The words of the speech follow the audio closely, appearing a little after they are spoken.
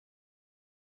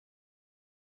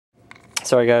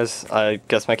Sorry guys, I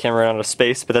guess my camera ran out of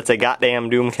space, but that's a goddamn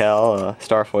Doomcal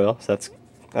Starfoil, so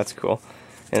that's cool.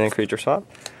 And then creature swap.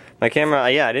 My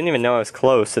camera, yeah, I didn't even know I was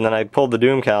close, and then I pulled the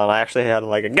Doomcal, and I actually had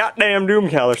like a goddamn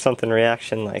Doomcal or something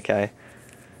reaction, it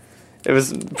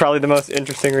was probably the most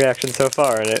interesting reaction so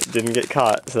far, and it didn't get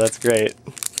caught, so that's great.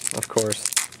 Of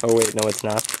course. Oh wait, no it's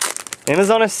not.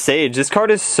 Amazoness Sage, this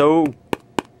card is so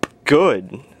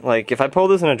good. Like, if I pull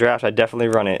this in a draft, I'd definitely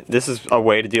run it. This is a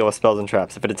way to deal with spells and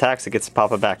traps. If it attacks, it gets to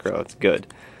pop a back row. It's good.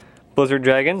 Blizzard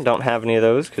Dragon, don't have any of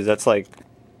those, because that's, like,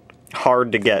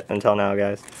 hard to get until now,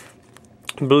 guys.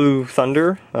 Blue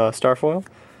Thunder, Starfoil.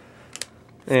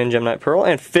 And Gemnite Pearl.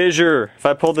 And Fissure! If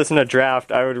I pulled this in a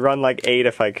draft, I would run, like, 8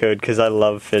 if I could, because I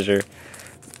love Fissure.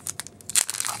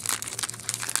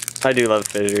 I do love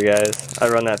Fissure, guys. I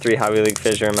run that 3 Hobby League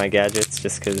Fissure in my gadgets,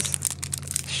 just because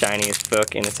shiny as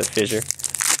fuck, and it's a Fissure.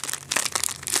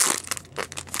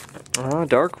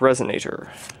 Dark Resonator.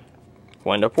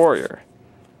 Wind Up Warrior.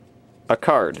 A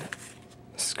card.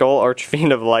 Skull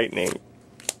Archfiend of Lightning.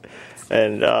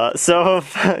 And, so,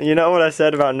 you know what I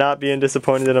said about not being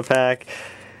disappointed in a pack?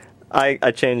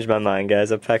 I changed my mind,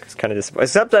 guys. A pack was kind of disappointing.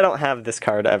 Except I don't have this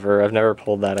card ever. I've never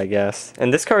pulled that, I guess.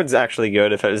 And this card's actually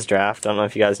good if it was draft. I don't know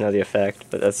if you guys know the effect,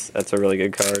 but that's a really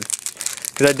good card.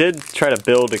 Because I did try to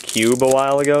build a cube a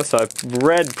while ago, so I've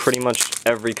read pretty much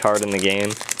every card in the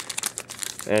game.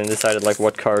 And decided, like,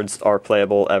 what cards are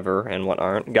playable ever and what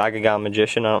aren't. Gagaga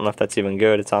Magician, I don't know if that's even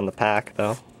good. It's on the pack,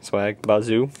 though. Swag.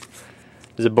 Bazoo.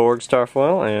 Zaborg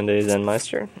Starfoil, and a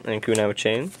Zenmeister. And Kunai with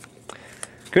Chain.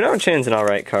 Kunai with Chain's an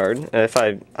alright card.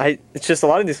 It's just a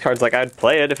lot of these cards, like, I'd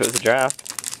play it if it was a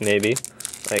draft. Maybe.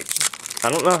 Like, I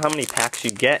don't know how many packs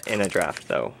you get in a draft,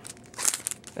 though.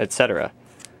 Etc.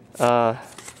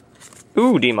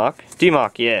 Ooh, D-Mock.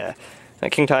 D-Mock, yeah.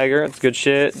 King Tiger, it's good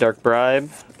shit. Dark Bribe.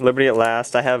 Liberty at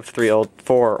Last. I have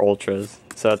 4 Ultras,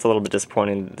 so it's a little bit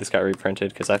disappointing that this got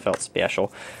reprinted because I felt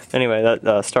special. Anyway, that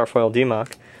Starfoil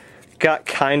D-Mock got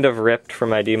kind of ripped for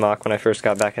my D-Mock when I first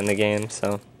got back in the game,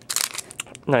 so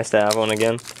nice to have one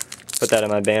again. Put that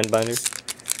in my band binder.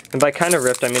 And by kind of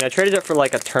ripped, I mean I traded it for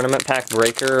like a tournament pack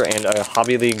breaker and a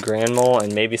Hobby League Grand Mole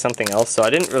and maybe something else, so I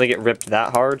didn't really get ripped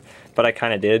that hard, but I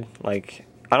kind of did. Like,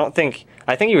 I think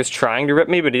he was trying to rip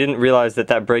me, but he didn't realize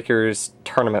that breaker's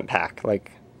tournament pack.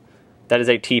 Like, that is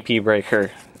a TP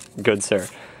breaker. Good sir.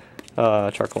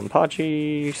 Charcoal and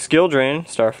Pachi. Skill Drain,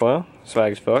 Starfoil,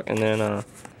 swag as fuck, and then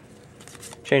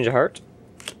Change of Heart.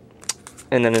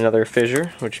 And then another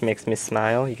Fissure, which makes me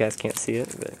smile. You guys can't see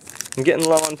it, but I'm getting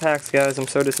low on packs, guys. I'm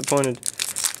so disappointed.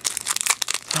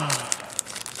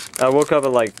 I woke up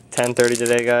at like 10:30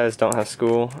 today, guys. Don't have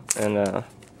school, and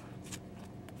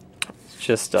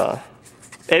just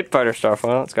Ape Fighter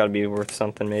Starfoil. It's got to be worth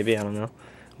something, maybe. I don't know.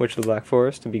 Witch of the Black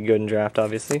Forest to be good in draft,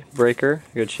 obviously. Breaker,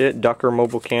 good shit. Ducker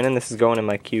Mobile Cannon. This is going in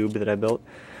my cube that I built.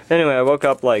 Anyway, I woke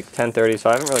up like 10:30, so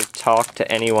I haven't really talked to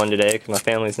anyone today because my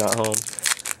family's not home.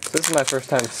 So this is my first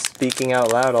time speaking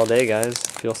out loud all day, guys.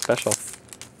 Feels special.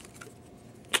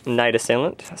 Night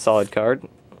Assailant, a solid card.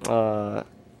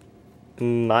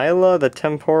 Myla the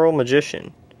Temporal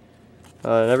Magician.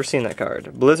 Never seen that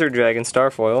card. Blizzard Dragon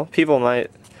Starfoil. People might...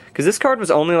 Because this card was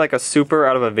only like a super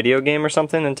out of a video game or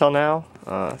something until now.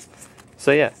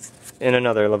 So yeah. And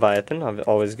another Leviathan,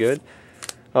 always good.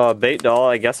 Bait Doll,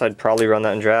 I guess I'd probably run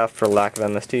that in draft for lack of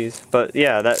MSTs. But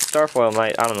yeah, that Starfoil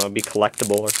might, I don't know, be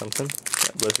collectible or something.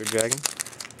 That Blizzard Dragon.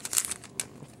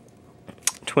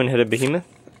 Twin-Headed Behemoth.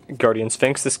 Guardian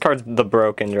Sphinx. This card's the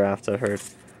broken draft, I've heard.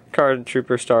 Card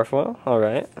Trooper Starfoil,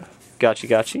 alright.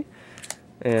 Gotchi.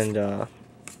 And,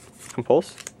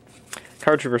 Compulse.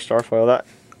 Card Trooper Starfoil, that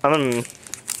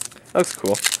looks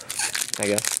cool, I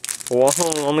guess. Well,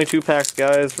 only 2 packs,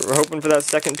 guys. We're hoping for that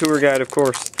second tour guide, of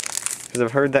course. Because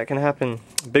I've heard that can happen.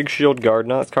 Big Shield Guard.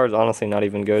 No, this card's honestly not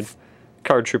even good.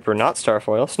 Card Trooper not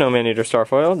Starfoil. Snowman Eater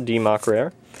Starfoil. D-Mock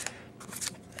Rare.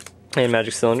 And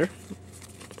Magic Cylinder.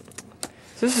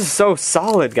 This is so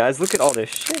solid, guys. Look at all this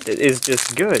shit. It is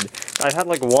just good. I've had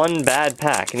like 1 bad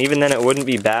pack, and even then it wouldn't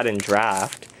be bad in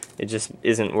draft. It just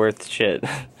isn't worth shit.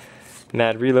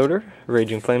 Mad Reloader,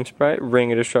 Raging Flame Sprite,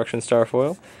 Ring of Destruction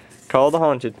Starfoil, Call of the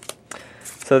Haunted.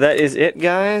 So that is it,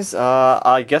 guys.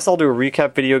 I guess I'll do a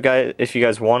recap video, guys, if you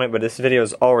guys want it, but this video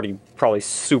is already probably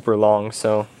super long,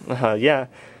 so yeah.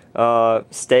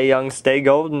 Stay young, stay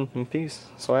golden, and peace.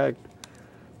 Swag.